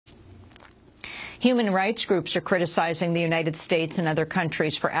Human rights groups are criticizing the United States and other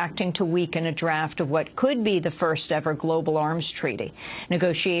countries for acting to weaken a draft of what could be the first ever global arms treaty.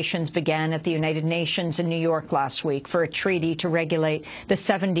 Negotiations began at the United Nations in New York last week for a treaty to regulate the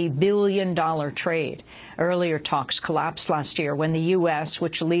 $70 billion trade. Earlier talks collapsed last year when the U.S.,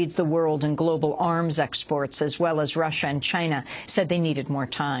 which leads the world in global arms exports, as well as Russia and China, said they needed more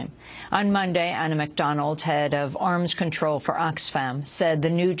time. On Monday, Anna MacDonald, head of arms control for Oxfam, said the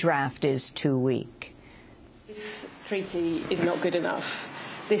new draft is too weak. This treaty is not good enough.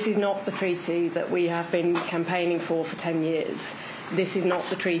 This is not the treaty that we have been campaigning for 10 years. This is not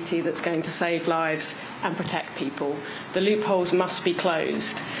the treaty that's going to save lives and protect people. The loopholes must be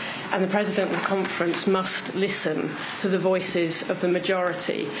closed. And the President of the conference must listen to the voices of the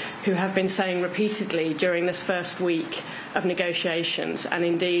majority who have been saying repeatedly during this first week of negotiations, and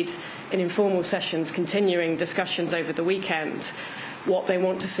indeed in informal sessions continuing discussions over the weekend, what they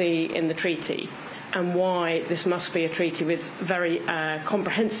want to see in the treaty and why this must be a treaty with very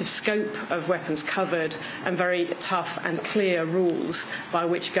comprehensive scope of weapons covered and very tough and clear rules by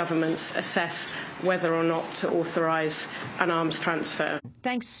which governments assess whether or not to authorise an arms transfer.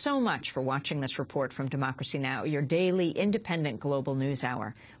 Thanks so much for watching this report from Democracy Now!, your daily independent global news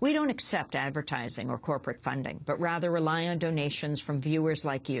hour. We don't accept advertising or corporate funding, but rather rely on donations from viewers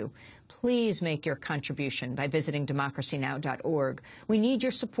like you. Please make your contribution by visiting democracynow.org. We need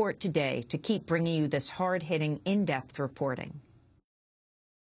your support today to keep bringing you this hard-hitting, in-depth reporting.